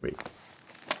up. Wait.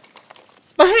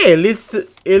 But hey,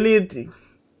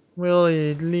 well,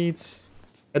 it leads.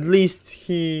 At least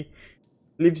he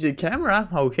leaves your camera.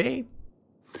 Okay.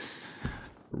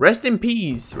 Rest in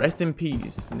peace. Rest in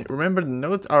peace. Remember, the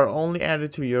notes are only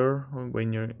added to your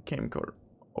when your camcorder.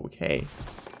 Okay.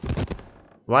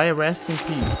 Why rest in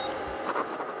peace?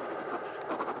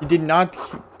 He did not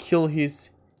kill his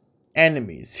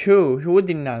enemies. Who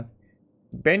did not?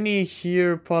 Benny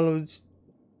here follows.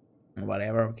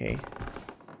 Whatever. Okay.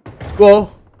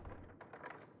 Whoa.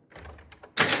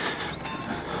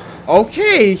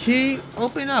 Okay, he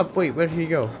opened up. Wait, where did he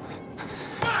go?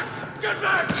 Get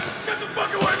back! Get the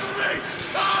fuck away from me!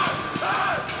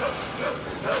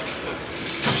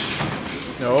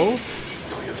 No.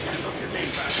 You can't look at me.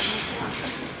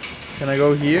 Can I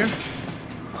go here?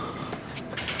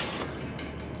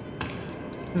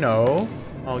 No.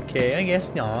 Okay, I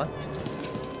guess not.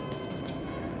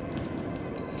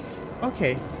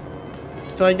 Okay.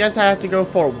 So I guess I have to go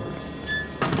forward.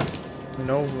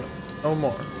 No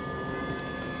more.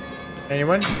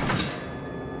 Anyone?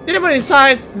 Anyone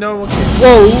inside? No. Okay.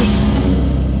 Whoa!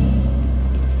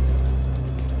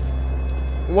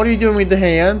 What are you doing with the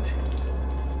hand?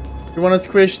 You wanna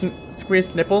squish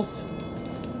nipples?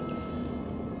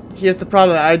 Here's the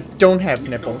problem, I don't have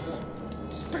nipples.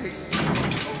 Space.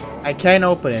 I can't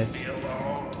open it.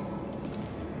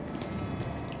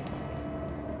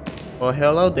 Well,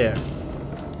 hello there.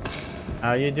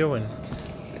 How you doing?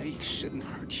 Snakes shouldn't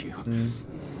hurt you.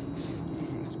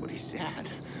 That's what he said.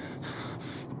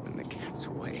 When the cat's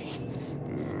away.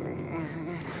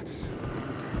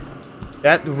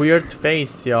 That weird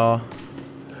face, y'all.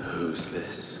 Who's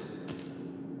this?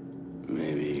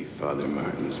 Maybe Father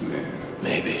Martin's man.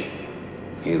 Maybe.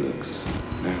 He looks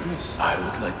nervous. I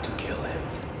would like to kill him.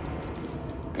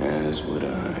 As would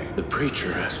I. The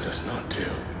preacher asked us not to.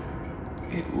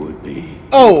 It would be.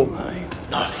 Oh! Light.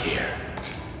 Not here.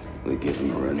 We give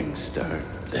him a running start.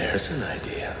 There's an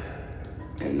idea.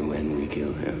 And when we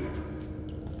kill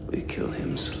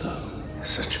him slow.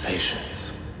 Such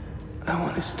patience. I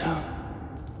want his tongue.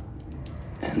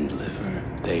 And liver.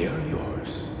 They are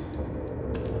yours.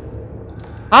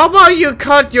 How about you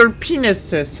cut your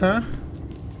penises, huh?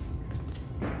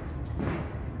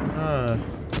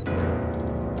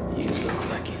 You look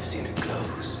like you've seen a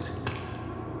ghost.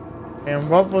 And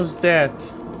what was that?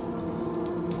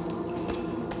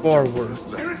 Forward.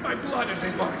 They're in my blood and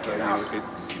they want to get out.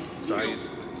 It's science.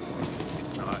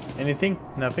 It's not. Anything?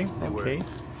 Nothing? Okay.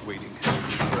 Waiting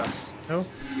for us. No?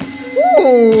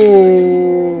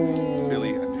 Ooh!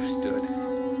 Billy understood.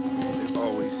 They've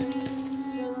always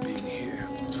being here.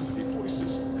 Too many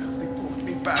voices. They pulled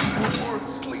me back before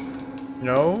sleep.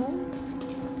 No?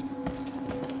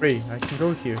 Wait, I can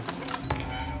go here.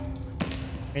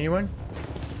 Anyone?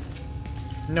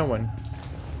 No one.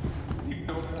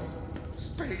 No more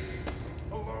space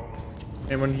alone.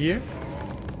 Anyone here?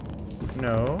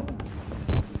 No.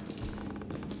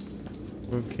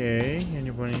 Okay,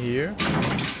 anyone here?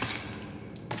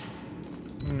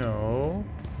 No.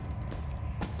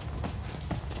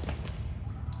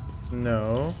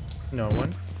 No. No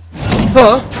one.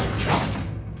 Huh?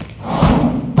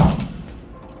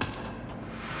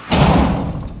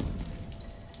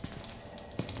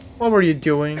 What were you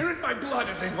doing? They're in my blood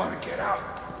and they want to get out.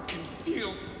 I can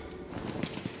feel.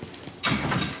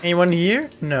 Anyone here?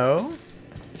 No.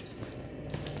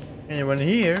 Anyone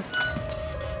here?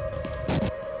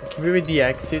 Can we read the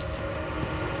exit?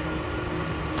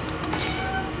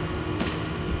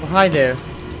 Oh, hi there.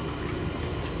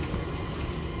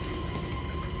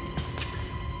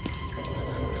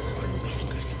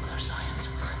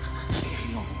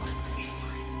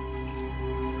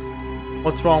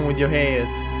 What's wrong with your head?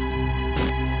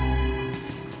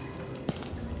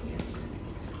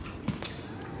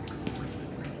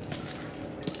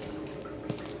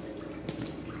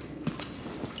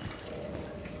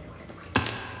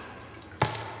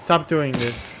 Stop doing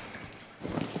this.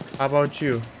 How about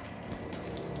you?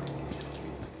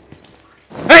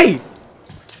 Hey!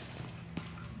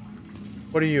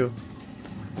 What are you?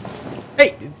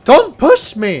 Hey! Don't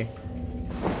push me!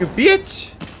 You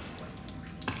bitch!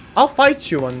 I'll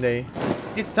fight you one day.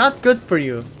 It's not good for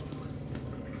you.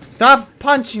 Stop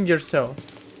punching yourself.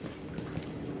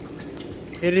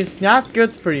 It is not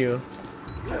good for you.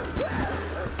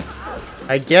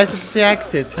 I guess this is the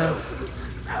exit, huh?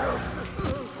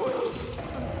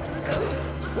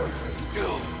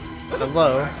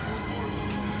 Hello.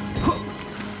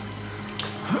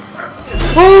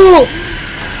 Oh!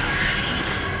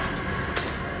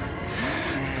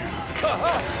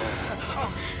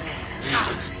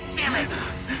 Damn it!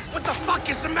 What the fuck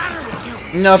is the matter with you?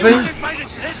 Nothing. You weren't invited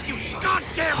to this, you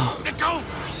goddamn sicko!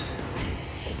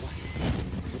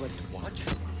 You like to watch?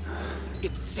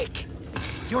 It's sick.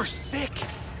 You're sick.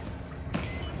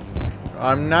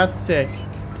 I'm not sick.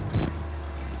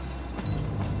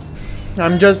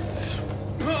 I'm just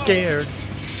scared.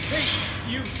 Hey,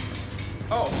 you.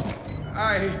 Oh,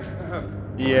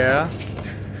 Yeah.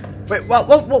 Wait, what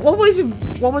was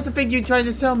the thing you tried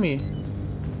to sell me?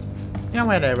 Yeah,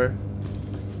 whatever.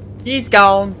 He's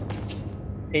gone.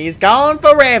 He's gone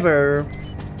forever.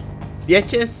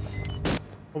 Bitches.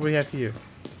 What do we have here?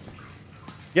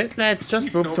 Get let's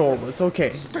just move toward. It's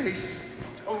okay. Space.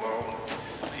 Alone.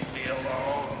 Leave me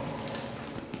alone.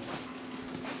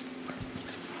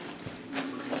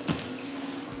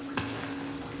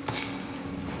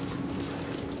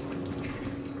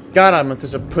 God, I'm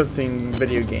such a pussy in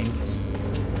video games.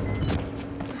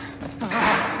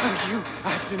 You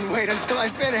didn't wait until I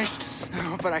finish.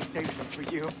 Oh, but I saved some for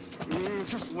you.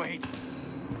 Just wait.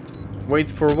 Wait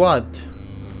for what?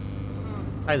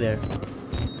 Hi there.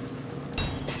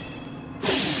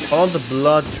 Follow the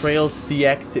blood trails to the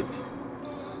exit.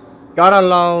 God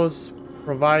allows,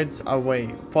 provides a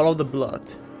way. Follow the blood.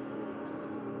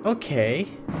 Okay.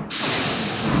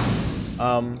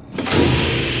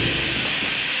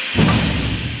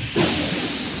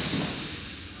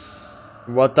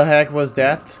 What the heck was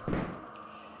that?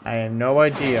 I have no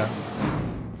idea.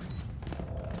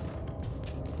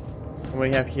 What do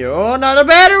we have here? Oh, another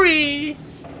battery!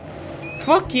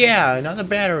 Fuck yeah, another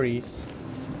batteries.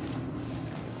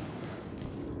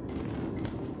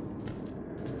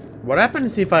 What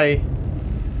happens if I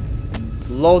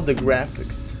load the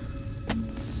graphics?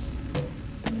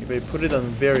 If I put it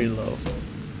on very low,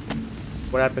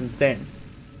 what happens then?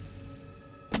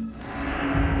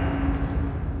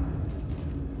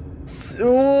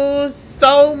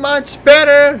 So much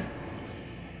better.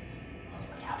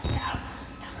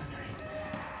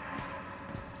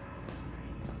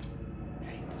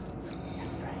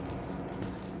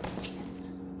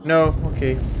 No,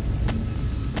 okay.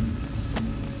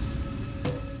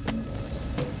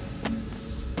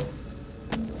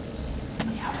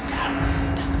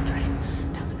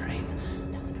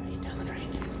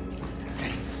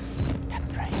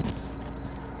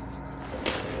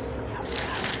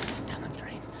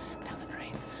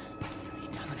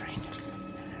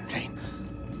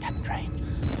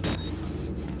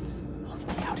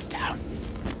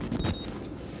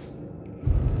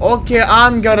 Okay,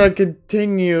 I'm gonna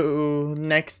continue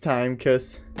next time,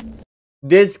 cause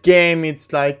this game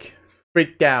it's like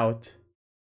freaked out.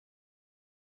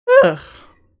 Ugh.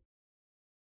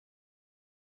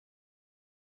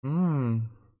 Now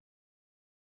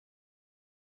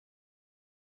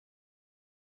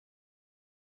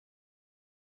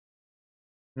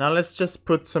let's just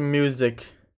put some music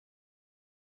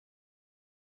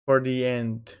for the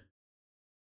end.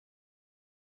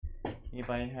 If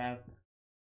I have.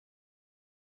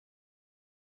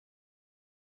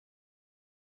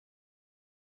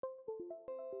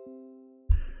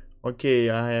 Okay,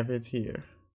 I have it here.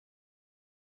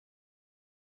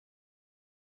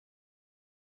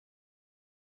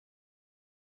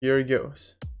 Here it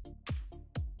goes.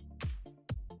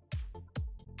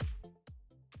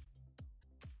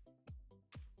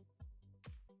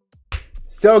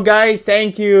 So guys,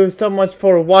 thank you so much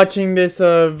for watching this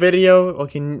video.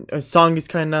 Okay, a song is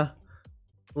kinda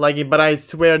laggy, but I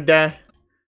swear that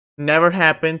never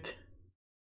happened.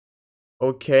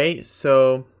 Okay,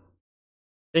 so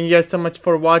thank you guys so much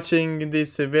for watching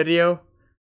this video.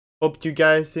 Hope you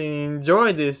guys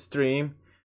enjoy this stream.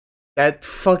 That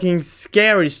fucking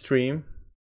scary stream.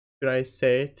 Should I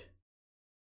say it?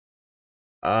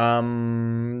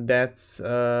 That's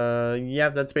yeah,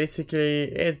 that's basically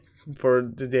it for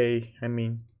today. I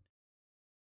mean,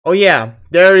 oh yeah,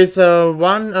 there is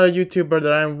one YouTuber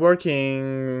that I'm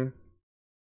working,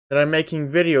 that I'm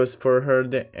making videos for her,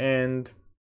 and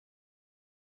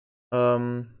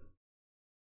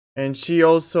she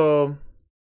also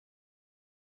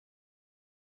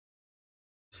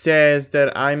says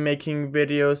that I'm making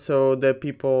videos so that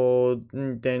people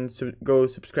then go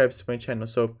subscribe to my channel.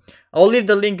 So I'll leave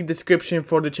the link in the description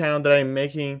for the channel that I'm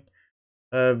making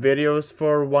videos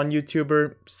for, one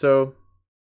YouTuber. So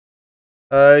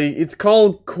it's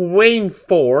called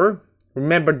Queen4.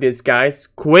 Remember this, guys,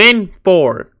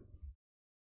 Queen4.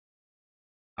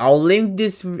 I'll link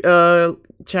this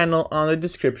channel on the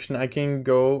description. I can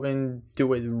go and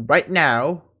do it right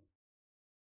now,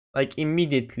 like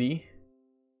immediately.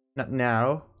 Not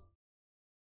now.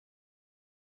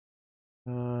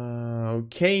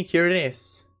 Okay, here it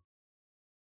is.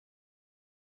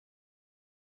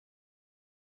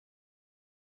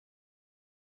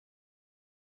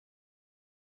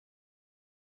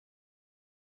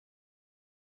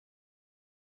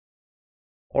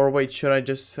 Or wait, should I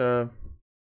just show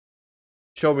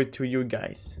it to you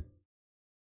guys?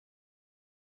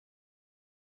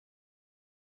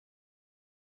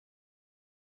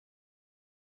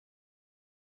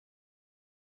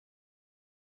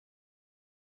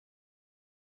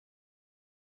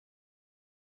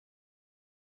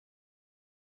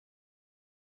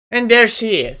 And there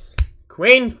she is,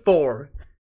 Queen 4.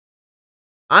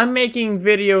 I'm making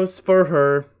videos for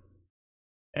her,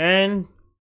 and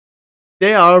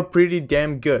they are pretty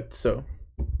damn good. So,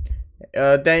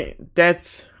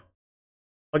 that's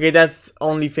okay. That's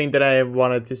only thing that I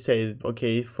wanted to say.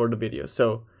 Okay, for the video.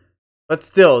 So, but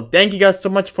still, thank you guys so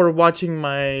much for watching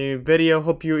my video.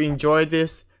 Hope you enjoyed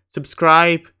this.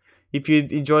 Subscribe if you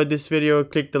enjoyed this video.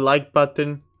 Click the like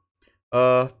button.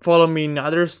 Follow me in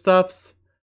other stuffs.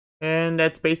 And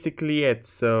that's basically it.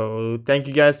 So thank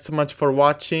you guys so much for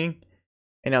watching,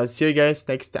 and I'll see you guys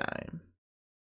next time.